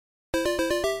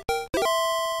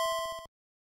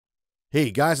Hey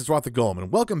guys, it's RockTheGolem,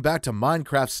 and welcome back to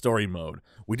Minecraft Story Mode.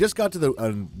 We just got to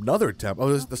another temple. Oh,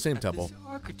 this is the same temple. This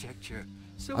architecture,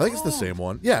 so I think it's the old. same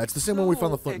one. Yeah, it's the same one we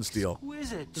found the flint and steel.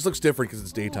 Exquisite. Just looks different because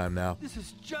it's daytime now. This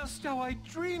is just how I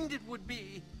dreamed it would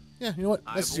be. Yeah, you know what?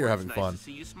 Nice to see you're having Nice fun. to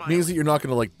see you Means that you're not going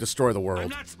to, like, destroy the I'm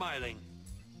world. not smiling.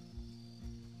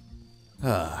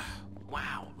 Ah.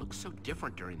 Wow, it looks so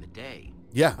different during the day.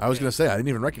 Yeah, I was going to say, I didn't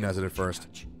even recognize it at first.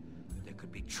 There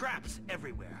could be traps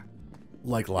everywhere.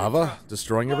 Like lava?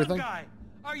 Destroying everything? Guy,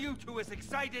 are you two as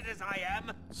excited as I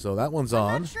am? So that one's I'm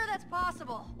on. not sure that's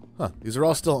possible. Huh, these are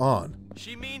all still on.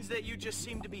 She means that you just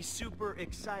seem to be super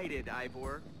excited,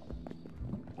 Ivor.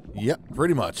 Yep,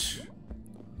 pretty much.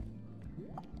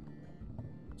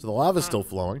 So the lava's still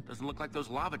flowing. Doesn't look like those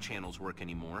lava channels work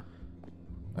anymore.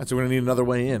 Alright, so we're going to need another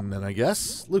way in, then I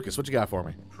guess. Lucas, what you got for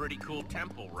me? Pretty cool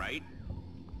temple, right?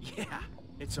 Yeah,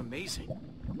 it's amazing.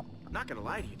 Not gonna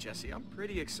lie to you, Jesse, I'm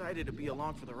pretty excited to be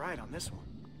along for the ride on this one.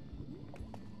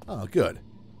 Oh, good.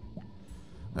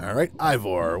 Alright,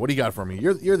 Ivor, what do you got for me?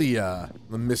 You're the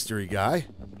mystery guy.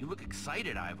 You look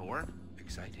excited, Ivor.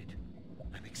 Excited.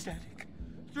 I'm ecstatic.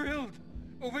 Thrilled.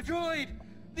 Overjoyed.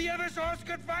 The Eversource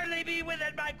could finally be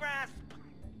within my grasp.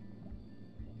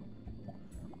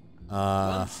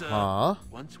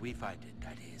 Once we find it,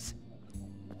 that is.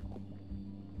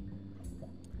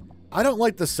 I don't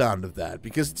like the sound of that,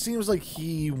 because it seems like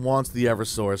he wants the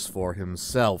Eversource for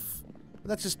himself. But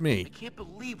that's just me. I can't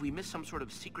believe we missed some sort of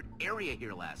secret area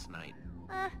here last night.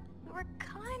 We were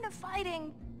kind of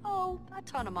fighting, a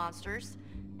ton of monsters.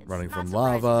 It's Running not from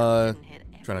surprising lava, that we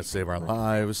didn't hit trying to save our everything.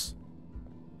 lives.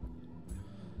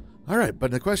 Alright,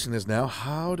 but the question is now,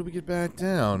 how do we get back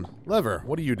down? Lever,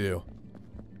 what do you do?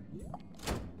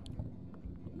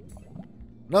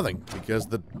 Nothing, because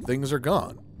the things are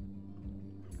gone.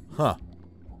 Huh.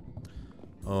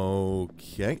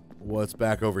 Okay, what's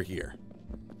back over here?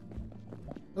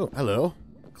 Oh, hello.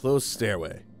 Closed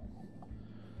stairway.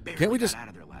 Can't we just Got out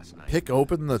of there last night. pick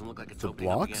open the Doesn't look like it's opening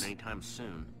up blocks? again anytime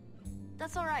soon.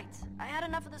 That's all right. I had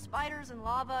enough of the spiders and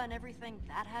lava and everything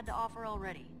that had to offer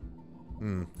already.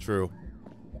 True.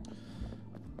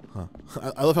 Huh.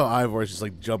 I love how Ivor is just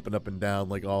like jumping up and down,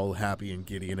 like all happy and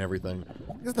giddy and everything.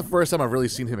 This is the first time I've really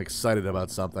seen him excited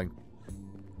about something.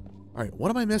 Alright,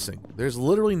 what am I missing? There's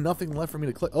literally nothing left for me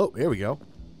to click. Oh, here we go.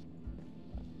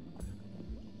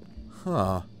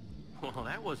 Huh. Well,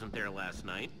 that wasn't there last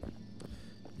night.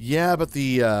 Yeah, but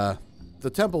the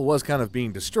temple was kind of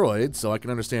being destroyed, so I can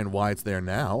understand why it's there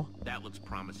now. That looks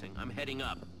promising. I'm heading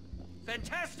up.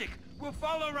 Fantastic. We'll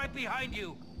follow right behind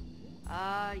you.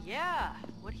 Yeah,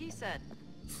 what he said.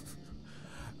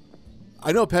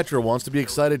 I know Petra wants to be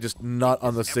excited, just not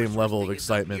on the same Eversource level of thing is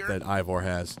up excitement here? that Ivor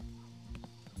has.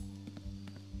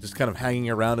 Just kind of hanging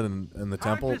around in the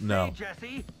temple? Hard to No. say,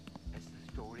 Jesse. As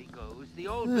the story goes, the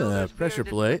old Yeah, builders pressure feared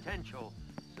its plate. potential,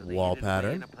 so they Wall hid it away in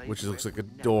pattern, a place which where looks it like a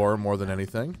would door never more than find.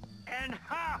 anything. And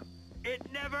ha! It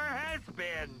never has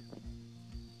been.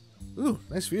 Ooh,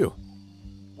 nice view.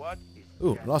 What is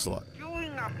Ooh, Jesse an ocelot.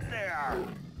 doing up there?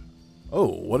 Oh,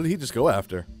 what did he just go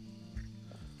after?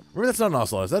 Remember, that's not an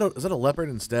ocelot. Is that a leopard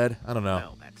instead? I don't know.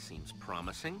 Well, that seems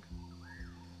promising.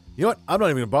 You know what? I'm not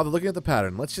even going to bother looking at the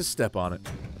pattern. Let's just step on it.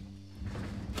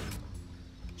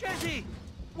 Jesse,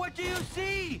 what do you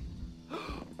see?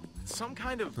 Some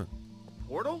kind of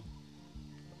portal?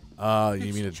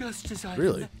 You mean it? Just as I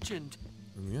really? imagined.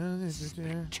 Yeah.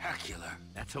 Spectacular.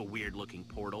 That's a weird-looking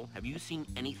portal. Have you seen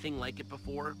anything like it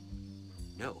before?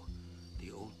 No,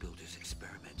 the old builders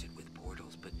experimented with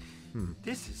portals, but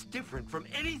this is different from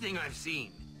anything I've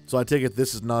seen. So I take it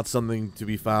this is not something to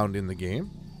be found in the game?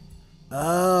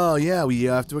 Oh, yeah, we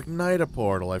have to ignite a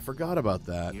portal. I forgot about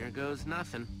that. Here goes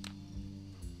nothing.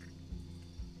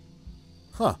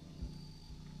 Huh.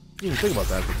 Didn't even think about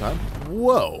that at the time.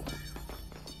 Whoa.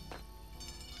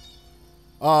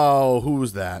 Oh,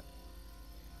 who's that?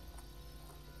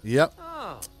 Yep.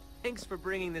 Oh, thanks for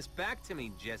bringing this back to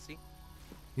me, Jesse.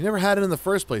 You never had it in the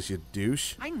first place, you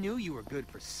douche. I knew you were good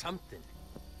for something.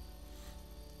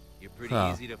 You're pretty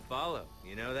Huh. easy to follow,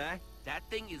 you know that? That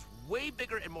thing is way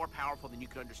bigger and more powerful than you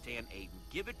can understand, Aiden.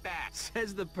 Give it back.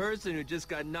 Says the person who just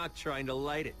got knocked trying to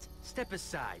light it. Step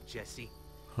aside, Jesse.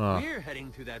 Huh. We're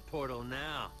heading through that portal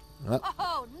now.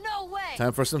 Oh, no way!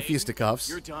 Time for some Aiden, fisticuffs.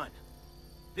 You're done.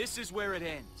 This is where it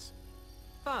ends.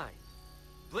 Fine.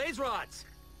 Blaze rods!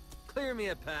 Clear me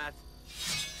a path.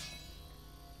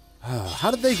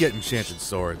 How did they get enchanted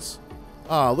swords?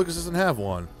 Ah, Lucas doesn't have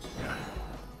one.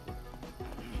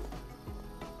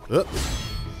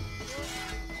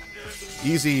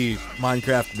 Easy,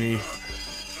 Minecraft me.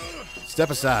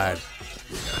 Step aside.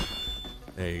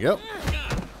 There you go.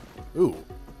 Ooh.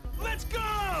 Let's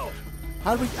go!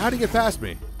 How'd he get past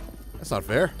me? That's not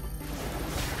fair.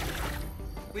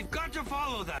 We've got to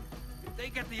follow them. If they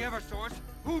get the Eversource,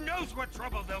 who knows what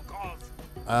trouble they'll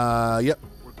cause. Yep.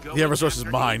 We're The going Eversource is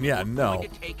after mine. him. Yeah, We're no. going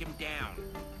to take him down.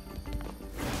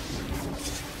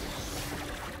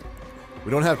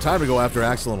 We don't have time to go after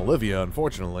Axel and Olivia,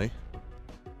 unfortunately.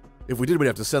 If we did, we'd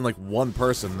have to send like one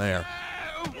person there.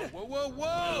 Whoa, whoa,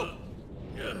 whoa!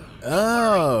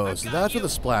 Oh, so that's where the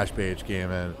splash page came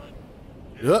in.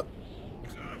 Yep.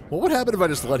 What would happen if I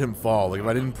just let him fall? Like if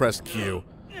I didn't press Q,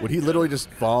 would he literally just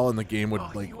fall and the game would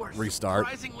like You are restart?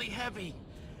 surprisingly heavy.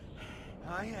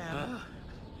 I am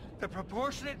the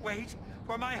proportionate weight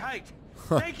for my height.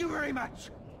 Thank you very much.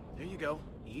 There you go.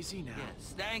 Easy now.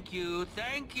 Yes, thank you,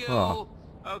 thank you. Huh.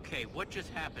 Okay, what just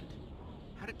happened?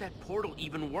 How did that portal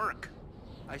even work?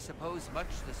 I suppose much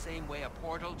the same way a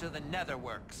portal to the Nether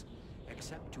works,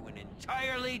 except to an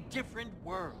entirely different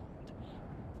world.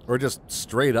 Or just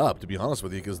straight up, to be honest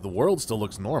with you, because the world still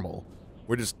looks normal.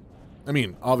 We're just... I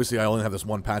mean, obviously I only have this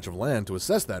one patch of land to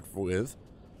assess that with.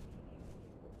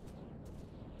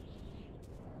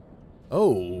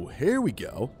 Oh, here we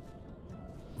go.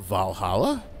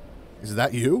 Valhalla? Is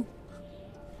that you?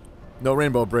 No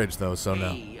Rainbow Bridge, though, so no.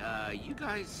 Hey, you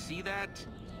guys see that?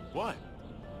 What?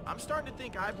 I'm starting to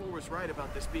think Ivor was right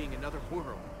about this being another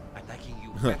world. I'm liking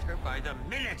you better by the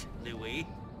minute, Louis.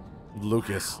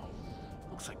 Lucas. Wow.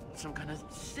 Looks like some kind of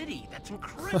city. That's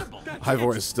incredible.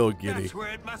 Ivor is still giddy. That's where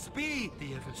it must be.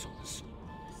 The Eversource.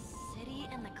 City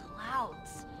in the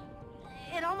clouds.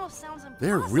 It almost sounds impossible.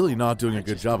 They're really not doing a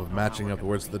good job of matching up the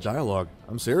words to the dialogue.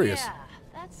 I'm serious. Yeah,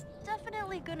 that's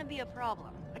definitely gonna be a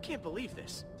problem. I can't believe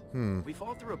this. We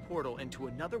fall through a portal into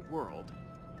another world,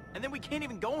 and then we can't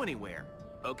even go anywhere.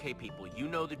 Okay, people, you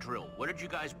know the drill. What did you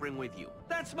guys bring with you?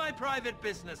 That's my private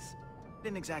business.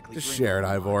 Didn't exactly Just bring share it, a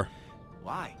lot. Ivor.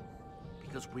 Why?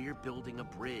 Because we're building a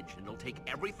bridge, and it'll take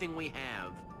everything we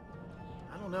have.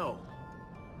 I don't know.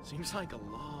 Seems like a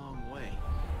long way.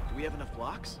 Do we have enough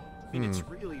blocks? I mean, it's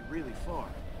really, really far.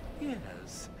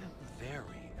 Yes,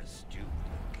 very astute,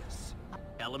 Lucas.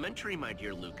 Elementary, my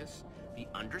dear Lucas. The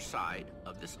underside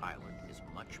of this island is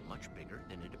much, much bigger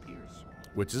than it appears.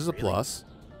 Which is a plus.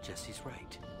 Jesse's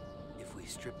right. If we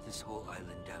strip this whole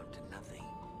island down to nothing,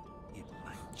 it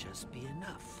might just be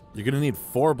enough. You're going to need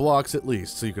 4 blocks at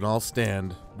least, so you can all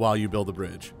stand while you build the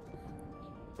bridge.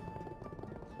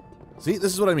 See,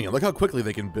 this is what I mean. Look how quickly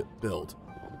they can build.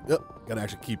 Yep, gotta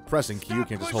actually keep pressing Q, you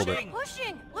can't just hold it.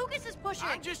 Pushing! Lucas is pushing!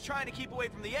 I'm just trying to keep away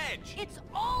from the edge. It's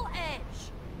all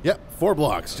edge! Yep, 4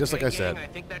 blocks, just like Okay, I said. gang, I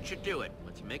think that should do it.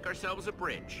 Let's make ourselves a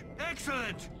bridge.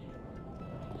 Excellent!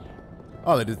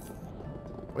 Oh, they did...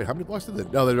 Wait, how many blocks did they...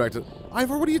 No, they directed...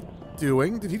 Ivor, what are you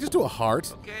doing? Did he just do a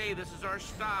heart? Okay, this is our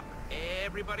stop.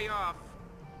 Everybody off.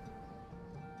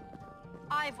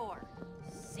 Ivor,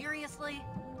 seriously?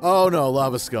 Oh no,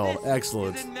 Lava Skull. This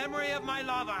Excellent. is in memory of my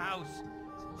lava house.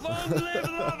 Long live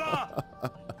lava!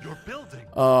 You're building.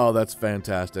 Oh, that's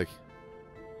fantastic.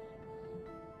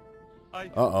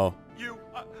 Uh-oh.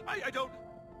 I don't.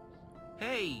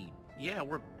 Hey, yeah,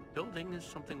 we're building. Is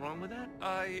something wrong with that?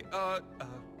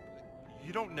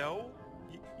 You don't know?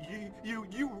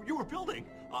 You were building.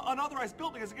 Unauthorized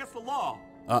building is against the law.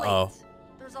 Uh-oh. Wait,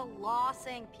 there's a law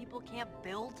saying people can't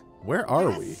build? Where are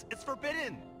Yes, we? It's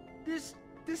forbidden.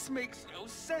 This makes no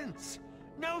sense.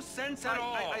 No sense at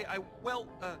all. Well,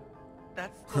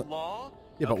 that's the law.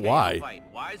 Yeah, but Okay, why? Fight.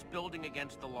 Why is building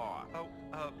against the law?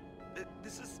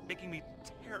 This is making me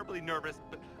terribly nervous,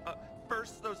 but,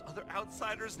 first those other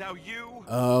outsiders, now you.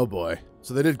 Oh boy.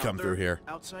 So they did come Other through here.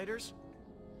 Outsiders?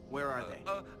 Where are they?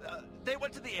 They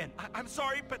went to the inn. I'm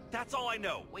sorry, but that's all I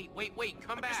know. Wait,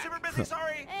 come I'm back. just super busy,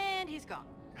 sorry. And he's gone.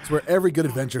 It's where every good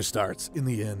adventure starts, in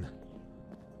the inn.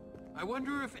 I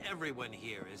wonder if everyone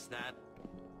here is that.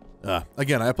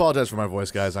 Again, I apologize for my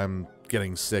voice, guys. I'm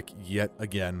getting sick yet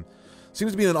again.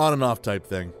 Seems to be an on and off type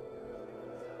thing.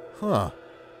 Huh.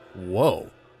 Whoa.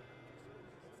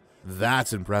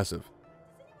 That's impressive.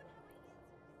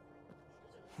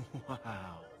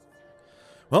 Wow.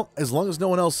 Well, as long as no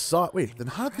one else saw it. Wait, then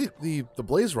how did the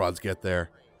blaze rods get there?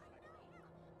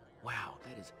 Wow,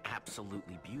 that is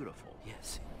absolutely beautiful.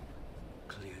 Yes.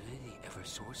 Clearly the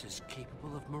Eversource is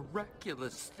capable of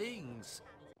miraculous things.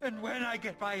 And when I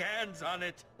get my hands on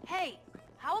it. Hey,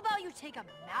 how about you take a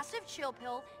massive chill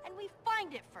pill and we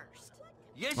find it first?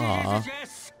 Yes, Aw.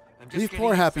 yes. I'm just Leave getting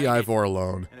poor happy excited. Ivor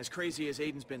alone. And as crazy as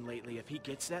Aiden's been lately, if he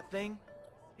gets that thing,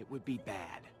 it would be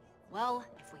bad. Well,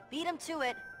 if we beat him to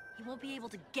it, he won't be able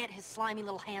to get his slimy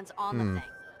little hands on the thing.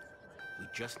 We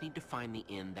just need to find the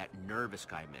inn that nervous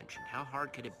guy mentioned. How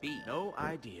hard could it be? No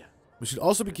idea. We should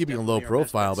also be keeping a low Definitely our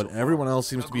best profile, bet but so far. everyone else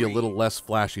seems to be a little Agreed. less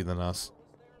flashy than us.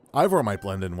 Ivor might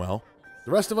blend in well.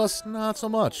 The rest of us, not so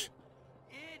much.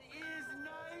 It is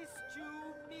nice to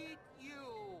meet you.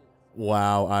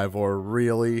 Wow, Ivor,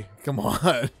 really? Come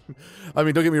on. I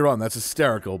mean, don't get me wrong, that's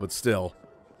hysterical, but still.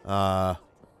 Huh.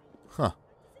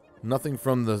 Nothing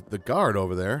from the guard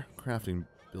over there. Crafting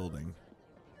building.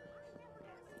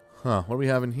 Huh, what do we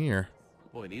have in here?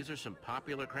 Boy, these are some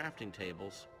popular crafting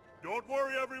tables. Don't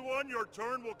worry, everyone. Your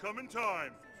turn will come in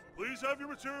time. Please have your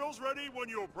materials ready when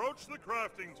you approach the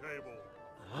crafting table.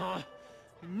 I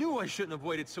knew I shouldn't have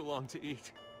waited so long to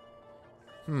eat.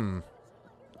 You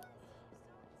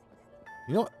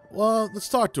know what? Well, let's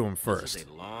talk to him first. This is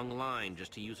a long line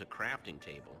just to use a crafting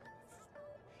table.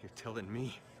 You're telling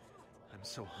me? I'm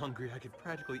so hungry I could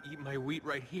practically eat my wheat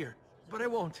right here. But I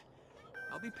won't.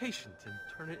 I'll be patient and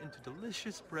turn it into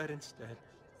delicious bread instead.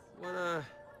 What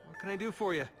can I do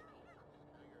for you?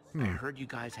 I heard you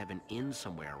guys have an inn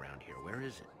somewhere around here. Where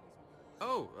is it?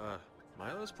 Oh,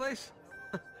 Milo's place?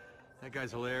 That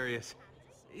guy's hilarious.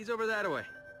 He's over that way.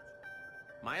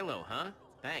 Milo, huh?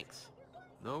 Thanks.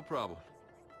 No problem.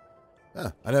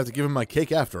 I'd have to give him my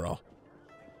cake after all.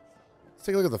 Let's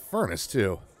take a look at the furnace,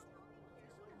 too.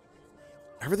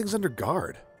 Everything's under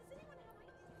guard.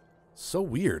 So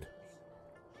weird.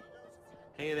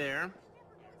 Hey there.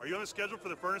 Are you on the schedule for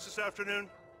the furnace this afternoon?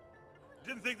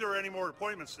 Didn't think there were any more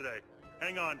appointments today.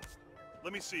 Hang on.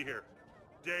 Let me see here.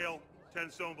 Dale, 10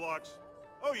 stone blocks.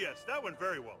 Oh yes, that went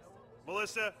very well.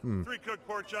 Melissa, 3 cooked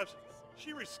pork chops.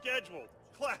 She rescheduled.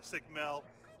 Classic Mel.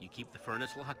 You keep the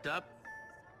furnace locked up?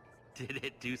 Did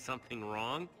it do something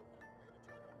wrong?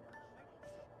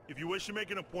 If you wish to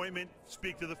make an appointment,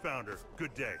 speak to the founder.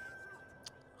 Good day.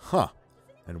 Huh.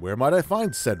 And where might I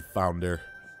find said founder?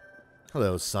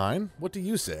 Hello, sign. What do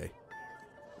you say?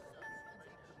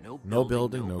 No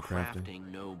building, no no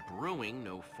crafting. no brewing,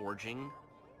 no forging,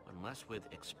 unless with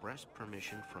express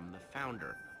permission from the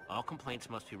founder. All complaints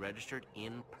must be registered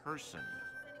in person.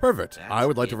 Perfect. That's I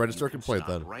would like to it. register You a can complaint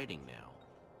stop then. Writing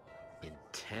now.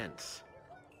 Intense.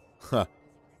 Huh.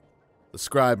 The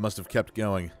scribe must have kept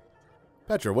going.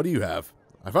 Petra, what do you have?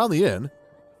 I found the inn.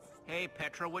 Hey,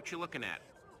 Petra, what you looking at?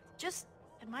 Just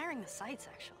admiring the sights,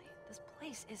 actually. This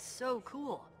place is so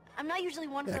cool. I'm not usually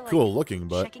one Yeah, for, like, cool looking,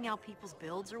 but... checking out people's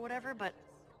builds or whatever, but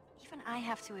even I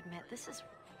have to admit, this is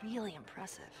really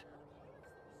impressive.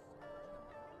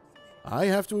 I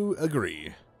have to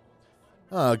agree.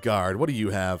 Guard, what do you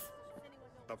have?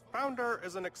 The founder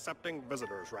isn't accepting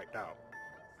visitors right now.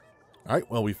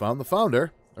 Alright, well, we found the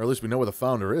founder. Or at least we know where the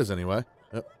founder is, anyway.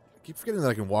 I keep forgetting that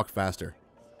I can walk faster.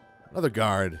 Another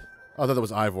guard. Oh, I thought that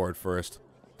was Ivor at first.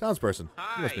 Townsperson.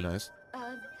 You must be Hi. nice.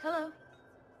 Hello.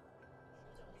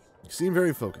 You seem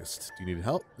very focused. Do you need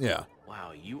help? Yeah.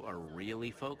 Wow, you are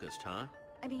really focused, huh?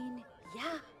 I mean,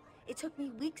 yeah. It took me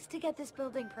weeks to get this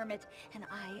building permit, and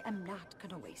I am not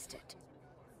gonna waste it.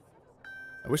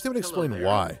 I wish they would explain there.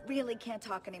 why. Really can't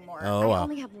talk anymore. Oh, I wow.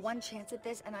 only have one chance at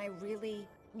this, and I really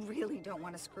don't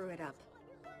want to screw it up.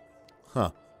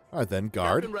 Huh. Alright then,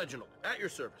 guard. Captain Reginald, at your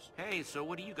service. Hey, so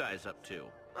what are you guys up to?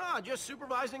 Just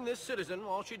supervising this citizen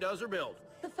while she does her build.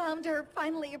 The founder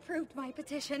finally approved my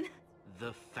petition.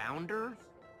 The founder? Well,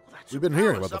 that's We've her been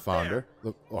hearing palace about the up founder.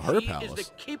 there. Her She palace. is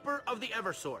the keeper of the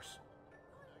Eversource.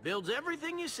 Builds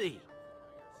everything you see.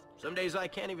 Some days I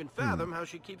can't even fathom how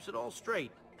she keeps it all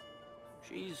straight.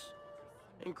 She's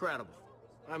incredible.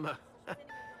 I'm a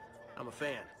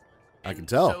fan. I can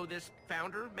tell. So this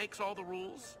founder makes all the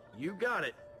rules? You got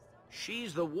it.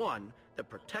 She's the one that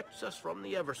protects us from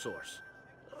the Eversource.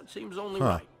 It seems only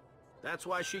right. That's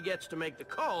why she gets to make the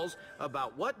calls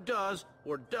about what does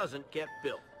or doesn't get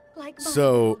built. Like my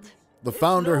So, world. the It's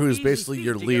founder, no who is easy basically feat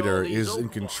your to get leader, all these is in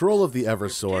oak control logs. of the Her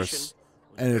Eversource, petition was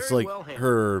and it's very like well handled.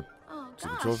 her... Oh She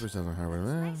controls gosh, herself.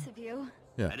 nice of you.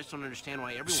 Yeah. I just don't understand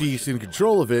why everyone She's should in know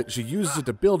control of it. She uses it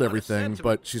to build lot of everything, sentiment.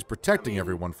 but she's protecting I mean,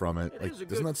 everyone from it. it Like, is a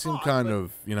doesn't good that seem thought, kind but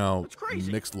of, you know, it's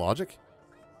crazy. mixed logic?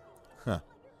 Huh.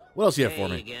 What else do you have for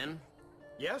Hey me? again?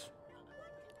 Yes?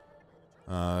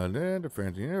 The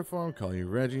fancy uniform. Call you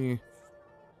Reggie.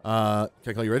 Can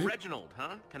I call you Reggie? Reginald,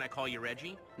 huh? Can I call you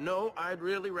Reggie? No, I'd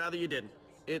really rather you didn't.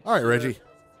 It's, All right, Reggie.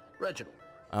 Reginald.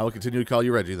 I will continue to call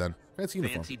you Reggie then. Fancy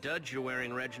uniform. Fancy Dudge you're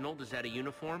wearing, Reginald. Is that a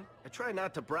uniform? I try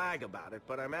not to brag about it,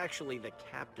 but I'm actually the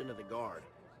captain of the guard.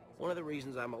 One of the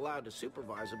reasons I'm allowed to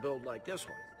supervise a build like this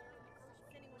one.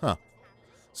 Huh.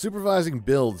 Supervising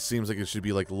builds seems like it should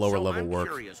be like lower So level I'm work.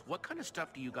 curious, what kind of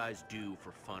stuff do you guys do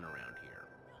for fun around here?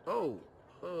 Oh,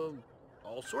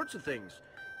 all sorts of things.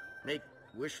 Make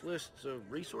wish lists of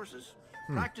resources.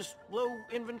 Practice low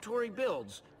inventory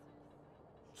builds.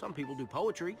 Some people do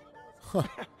poetry.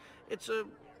 It's a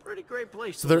pretty great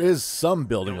place So to there live. is some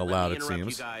building Don't let allowed, me it interrupt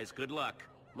seems. you guys. Good luck.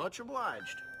 Much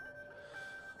obliged.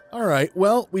 Alright,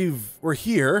 well, we're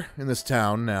here in this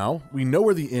town now. We know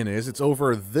where the inn is. It's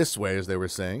over this way, as they were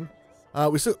saying.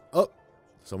 Oh,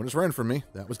 someone just ran from me.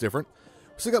 That was different.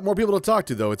 We still got more people to talk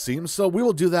to, though, it seems, so we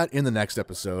will do that in the next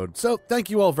episode. So, thank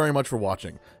you all very much for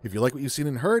watching. If you like what you've seen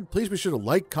and heard, please be sure to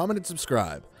like, comment, and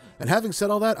subscribe. And having said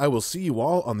all that, I will see you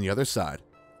all on the other side.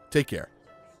 Take care.